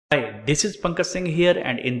this is Pankaj Singh here,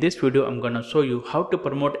 and in this video I'm gonna show you how to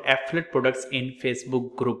promote affiliate products in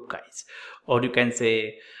Facebook group, guys. Or you can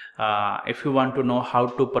say if you want to know how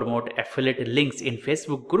to promote affiliate links in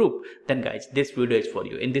Facebook group, then guys, this video is for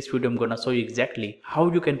you. In this video I'm gonna show you exactly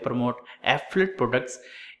how you can promote affiliate products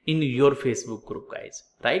in your Facebook group, guys,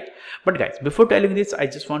 right? But guys, before telling this, I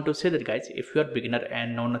just want to say that guys, if you are beginner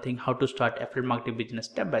and know nothing how to start affiliate marketing business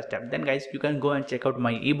step by step, then guys, you can go and check out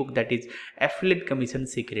my ebook, that is Affiliate Commission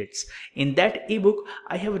Secrets. In that ebook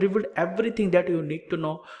I have revealed everything that you need to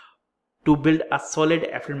know to build a solid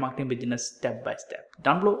affiliate marketing business step by step.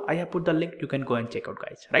 Down below I have put the link, you can go and check out,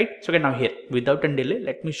 guys, right? So okay, now here, without any delay,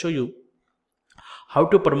 let me show you how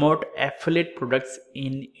to promote affiliate products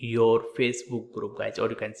in your Facebook group, guys, or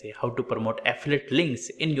you can say how to promote affiliate links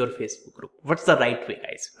in your Facebook group. What's the right way,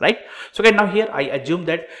 guys, right? So okay, now here I assume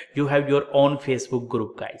that you have your own Facebook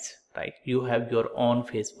group, guys, right? You have your own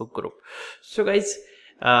Facebook group. So guys,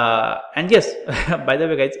 and yes, by the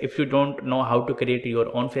way guys, if you don't know how to create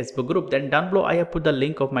your own Facebook group, then down below I have put the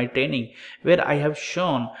link of my training where I have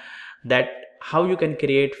shown that how you can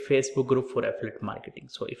create Facebook group for affiliate marketing.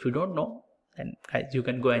 So if you don't know, and guys, you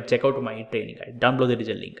can go and check out my training, guys. Down below there is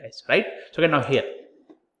a link, guys, right? So okay, now here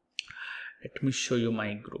let me show you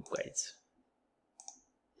my group, guys.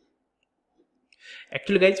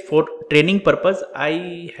 Actually guys, for training purpose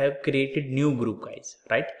I have created new group, guys,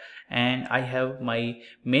 right? And I have my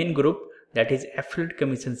main group, that is Affiliate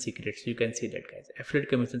Commission Secrets. You can see that, guys, Affiliate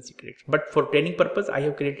Commission Secrets. But for training purpose I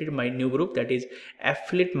have created my new group, that is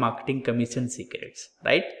Affiliate Marketing Commission Secrets,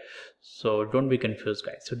 right? So don't be confused,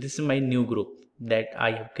 guys. So this is my new group that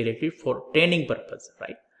I have created for training purpose,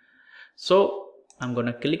 right? So I'm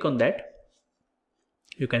gonna click on that.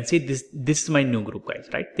 You can see this is my new group, guys,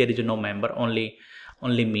 right? There is no member, only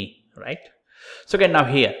me, right? So okay, now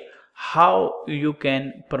here how you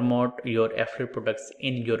can promote your affiliate products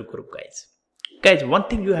in your group, guys. Guys, one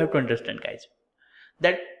thing you have to understand, guys,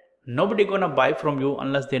 that nobody gonna buy from you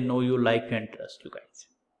unless they know you, like you, and trust you, guys.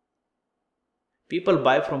 People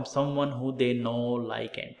buy from someone who they know,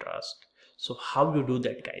 like, and trust. So how you do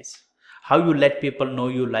that, guys? How you let people know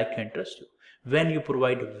you, like, and trust you? When you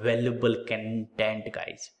provide valuable content,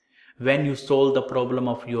 guys. When you solve the problem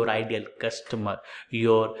of your ideal customer,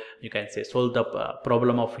 you can say solve the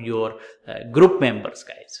problem of your group members,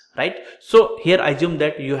 guys, right? So here I assume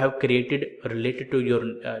that you have created related to your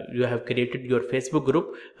your Facebook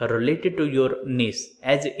group related to your niche,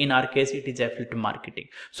 as in our case it is affiliate marketing.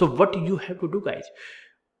 So what you have to do, guys,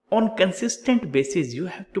 on consistent basis you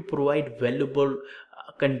have to provide valuable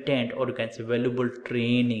content, or you can say valuable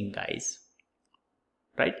training, guys,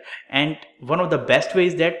 right? And one of the best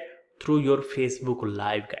ways that through your Facebook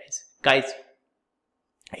Live, guys.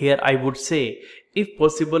 Here I would say, if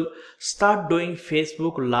possible, start doing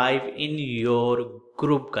Facebook Live in your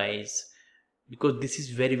group, guys, because this is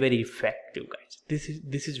very effective, guys.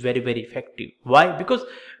 This is very effective. Why? Because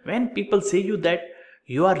when people say you that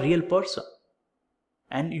you are a real person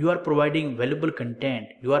and you are providing valuable content,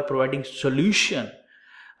 you are providing solution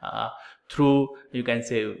through, you can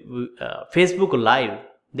say, Facebook Live,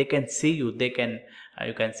 they can see you, they can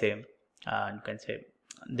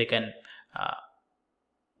they can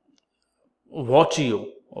watch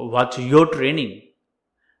your training.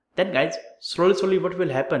 Then guys, slowly what will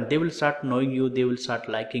happen, they will start knowing you, they will start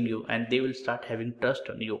liking you, and they will start having trust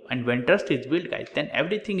on you. And when trust is built, guys, then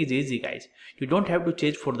everything is easy, guys. You don't have to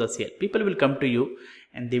change for the sale. People will come to you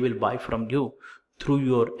and they will buy from you through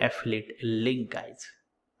your affiliate link, guys,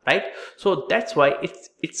 right? So that's why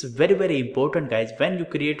it's very important, guys. When you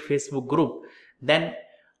create Facebook group, then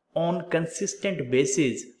on consistent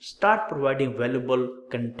basis start providing valuable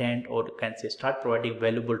content, or you can say start providing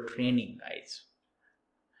valuable training, guys,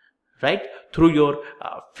 right, through your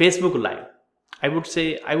Facebook Live. I would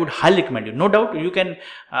say, I would highly recommend you. No doubt you can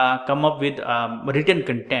come up with written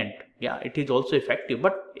content. Yeah, it is also effective.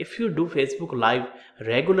 But if you do Facebook Live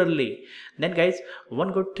regularly, then guys,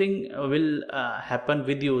 one good thing will happen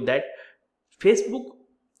with you, that Facebook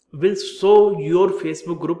will show your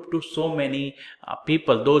Facebook group to so many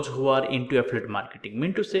people, those who are into affiliate marketing.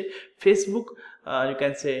 Mean to say, Facebook, you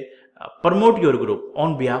can say, promote your group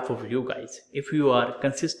on behalf of you, guys, if you are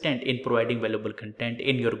consistent in providing valuable content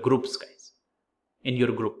in your groups, guys, in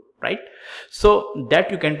your group, right? So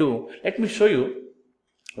that you can do. Let me show you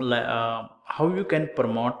how you can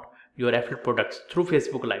promote your affiliate products through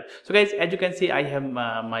Facebook Live. So guys, as you can see, I have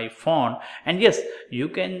my phone, and yes, you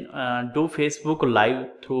can do Facebook Live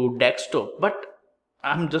through desktop, but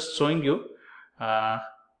I'm just showing you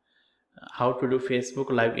how to do Facebook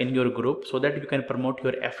Live in your group so that you can promote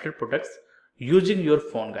your affiliate products using your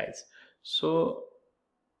phone, guys. So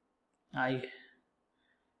I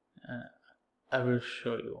I will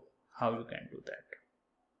show you how you can do that.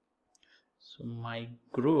 So my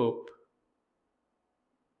group,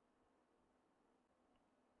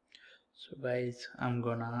 so guys, I'm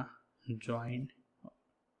gonna join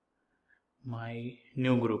my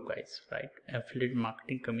new group, guys, right? Affiliate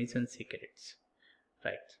marketing commission secrets,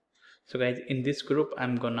 right? So guys, in this group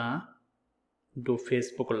I'm gonna do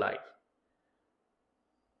Facebook Live.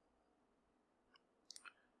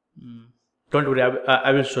 Don't worry,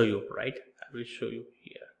 I will show you, right? I will show you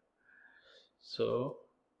here. So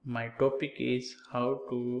my topic is how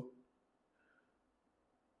to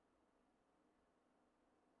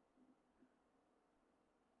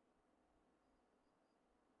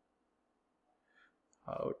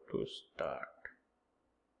start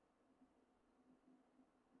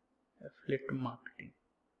affiliate marketing.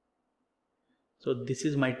 So this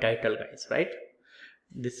is my title, guys, right?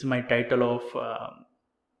 This is my title of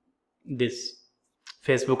this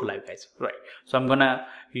Facebook Live, guys, right? So I'm gonna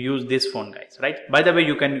use this phone, guys, right? By the way,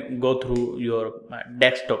 you can go through your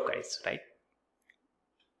desktop, guys, right?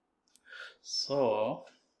 So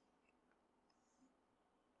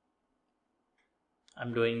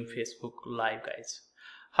I'm doing Facebook Live, guys.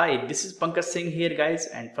 Hi, this is Pankaj Singh here, guys,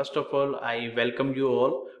 and first of all, I welcome you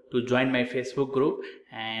all to join my Facebook group.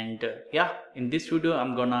 And yeah, in this video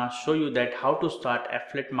I'm gonna show you that how to start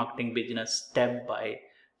affiliate marketing business step by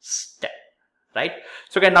step, right?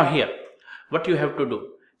 So okay, now here what you have to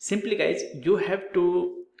do, simply guys, you have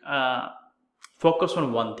to focus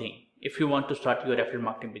on one thing if you want to start your affiliate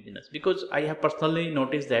marketing business, because I have personally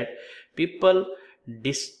noticed that people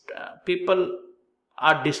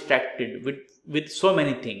are distracted with so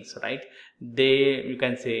many things, right? You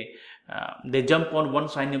can say they jump on one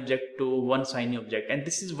shiny object to one shiny object, and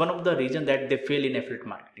this is one of the reasons that they fail in affiliate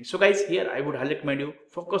marketing. So guys, here I would highly recommend you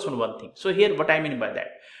focus on one thing. So here what I mean by that,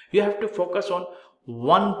 you have to focus on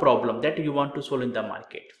one problem that you want to solve in the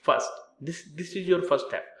market first. This is your first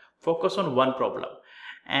step. Focus on one problem.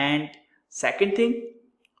 And second thing,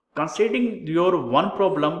 considering your one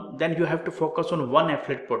problem, then you have to focus on one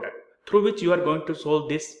affiliate product through which you are going to solve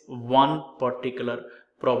this one particular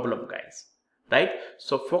problem, guys, right?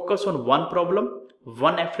 So focus on one problem,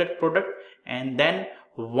 one affiliate product, and then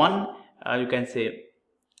one you can say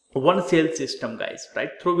one sales system, guys, right,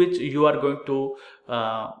 through which you are going to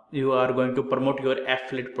promote your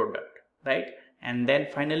affiliate product, right? And then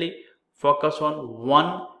finally focus on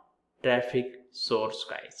one traffic source,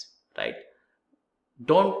 guys, right?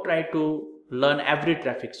 Don't try to learn every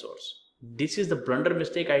traffic source. This is the blunder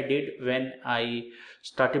mistake I did when I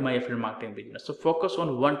started my affiliate marketing business. So focus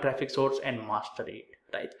on one traffic source and master it,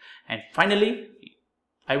 right? And finally,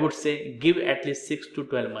 I would say give at least 6 to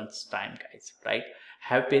 12 months time, guys, right?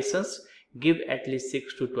 Have patience, give at least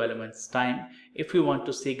 6 to 12 months time if you want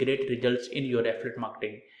to see great results in your affiliate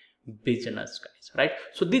marketing business, guys, right?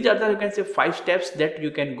 So these are the, you can say, 5 steps that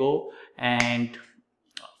you can go and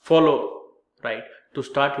follow, right, to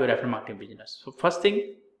start your affiliate marketing business. So first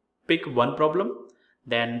thing, pick one problem,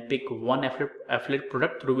 then pick one affiliate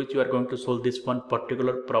product through which you are going to solve this one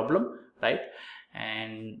particular problem, right?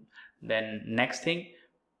 And then next thing,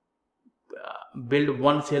 build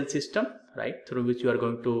one sales system, right, through which you are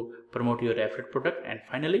going to promote your affiliate product. And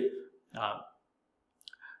finally,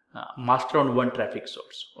 master on one traffic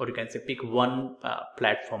source, or you can say pick one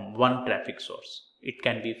platform, one traffic source. It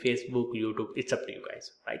can be Facebook, YouTube, it's up to you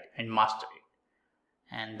guys, right? And master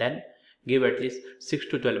it, and then give at least 6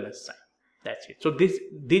 to 12 months time. That's it. So these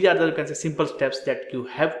are the, you can say, simple steps that you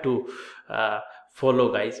have to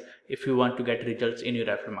follow, guys, if you want to get results in your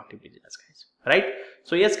affiliate marketing business, guys, right?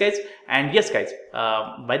 So yes, guys, and yes, guys,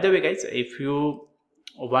 by the way, guys, if you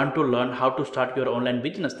want to learn how to start your online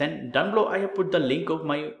business, then down below I have put the link of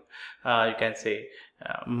my you can say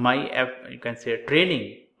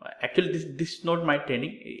training. Actually, this is not my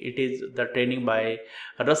training, it is the training by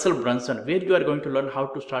Russell Brunson, where you are going to learn how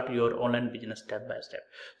to start your online business step by step.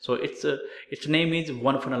 So its name is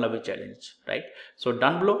One Funnel Away Challenge, right? So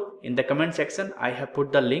down below in the comment section I have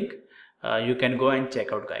put the link. You can go and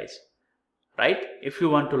check out, guys, right? If you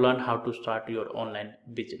want to learn how to start your online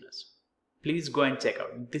business, please go and check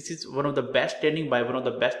out. This is one of the best training by one of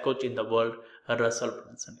the best coach in the world, Russell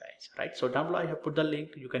Brunson, guys, right? So down below I have put the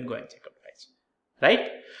link. You can go and check out, guys, right?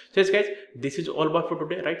 So yes, guys, this is all about for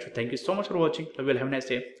today, right? So thank you so much for watching. We will have a nice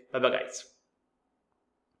day. Bye bye, guys.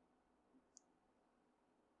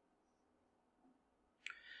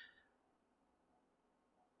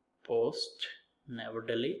 Post, never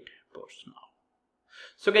delete, post now.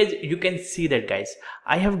 So guys, you can see that, guys,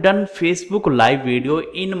 I have done Facebook live video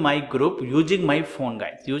in my group using my phone,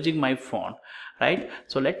 guys, using my phone, right?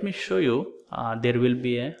 So let me show you. There will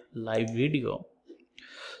be a live video.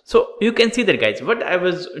 So you can see that guys, what I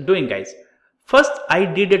was doing guys. First I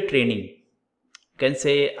did a training. You can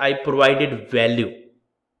say I provided value,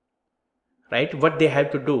 right? What they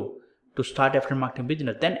have to do to start affiliate marketing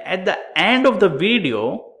business. Then at the end of the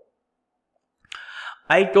video,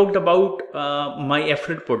 I talked about my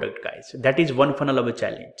affiliate product guys. That is one funnel of a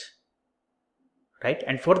challenge, right?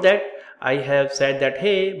 And for that I have said that,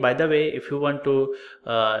 hey, by the way, if you want to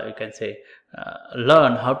you can say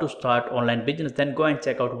learn how to start online business, then go and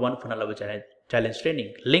check out one funnel of a challenge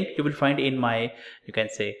training. Link you will find in my, you can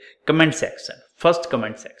say, comment section, first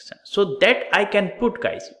comment section. So that I can put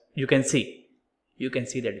guys, you can see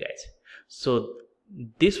that guys. So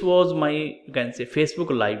this was my, you can say, Facebook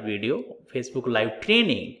live video, Facebook live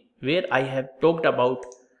training, where I have talked about.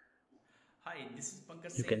 Hi, this is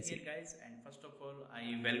Pankaj. You can see here, guys, and first of all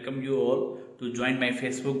I welcome you all to join my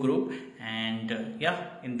Facebook group. And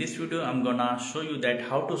yeah, in this video I'm gonna show you that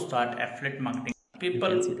how to start affiliate marketing. People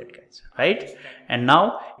you can see that guys, right? And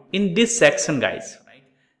now in this section guys,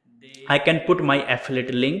 I can put my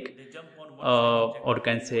affiliate link or you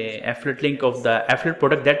can say affiliate link of the affiliate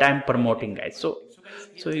product that I'm promoting guys. So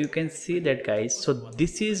you can see that guys. So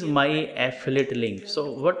this is my affiliate link.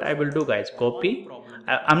 So what I will do guys, copy.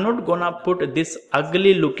 I'm not gonna put this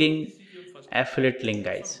ugly looking affiliate link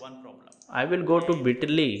guys. I will go to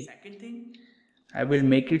bit.ly. I will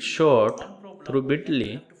make it short through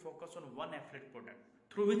bit.ly,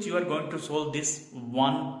 through which you are going to solve this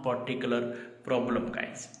one particular problem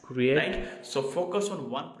guys. Create, right? So focus on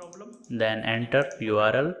one problem, then enter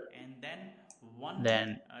URL, and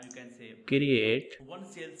then you can say create one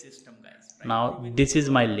sales system guys, right? Now this is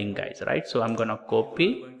my link guys, right? So I'm gonna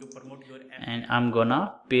copy and I'm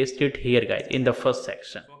gonna paste it here guys in the first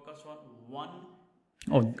section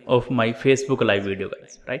of my Facebook live video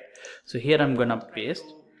guys, right? So here I'm gonna paste.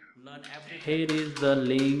 Here is the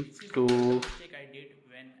link to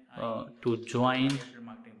join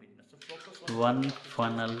one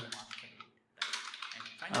funnel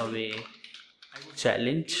away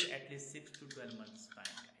challenge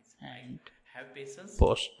and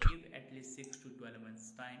post. Give at least 6 to 12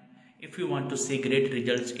 months time if you want to see great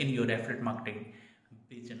results in your affiliate marketing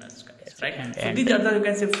business guys, right? And so these are the, you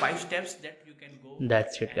can say, 5 steps that you can go.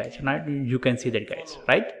 That's it guys, right? You can see that guys,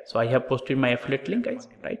 right? So I have posted my affiliate link guys,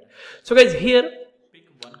 right? So guys, here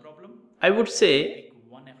I would say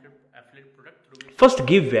first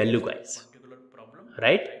give value guys,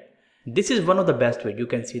 right? This is one of the best way. You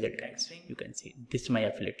can see that guys, you can see this is my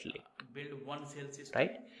affiliate link,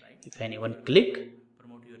 right? If anyone click,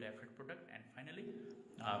 promote your affiliate product, and finally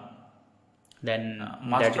then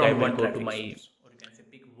that guy will go to my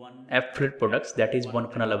affiliate products, that is one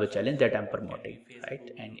funnel of a challenge that I'm promoting,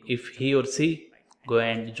 right? And if he or she go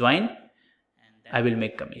and join, I will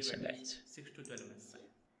make commission guys,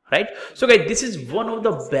 right? So guys, this is one of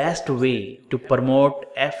the best way to promote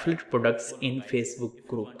affiliate products in Facebook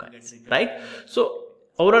group guys, right? So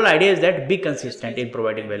overall idea is that be consistent in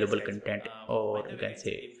providing valuable content, or you can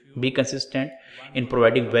say be consistent in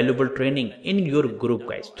providing valuable training in your group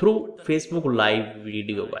guys through Facebook live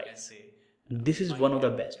video guys. This is one of the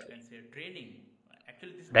best way,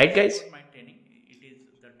 right guys?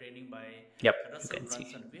 Yep, you can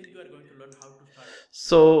see.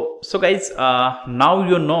 So guys, now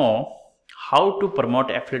you know how to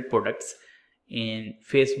promote affiliate products in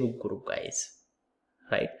Facebook group guys,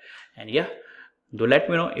 right? And yeah, do let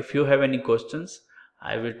me know if you have any questions.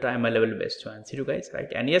 I will try my level best to answer you guys,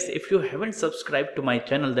 right? And yes, if you haven't subscribed to my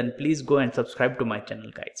channel, then please go and subscribe to my channel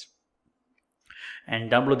guys. And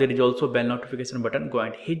down below there is also bell notification button. Go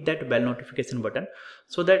and hit that bell notification button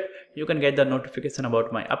so that you can get the notification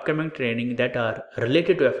about my upcoming training that are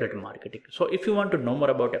related to affiliate marketing. So if you want to know more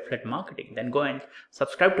about affiliate marketing, then go and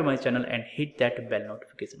subscribe to my channel and hit that bell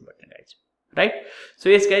notification button guys, right? So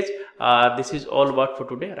yes guys, this is all about for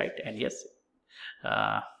today, right? And yes,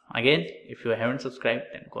 again, if you haven't subscribed,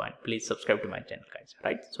 then go and please subscribe to my channel guys,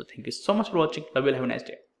 right? So thank you so much for watching. Love you. Have a nice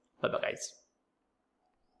day. Bye bye guys.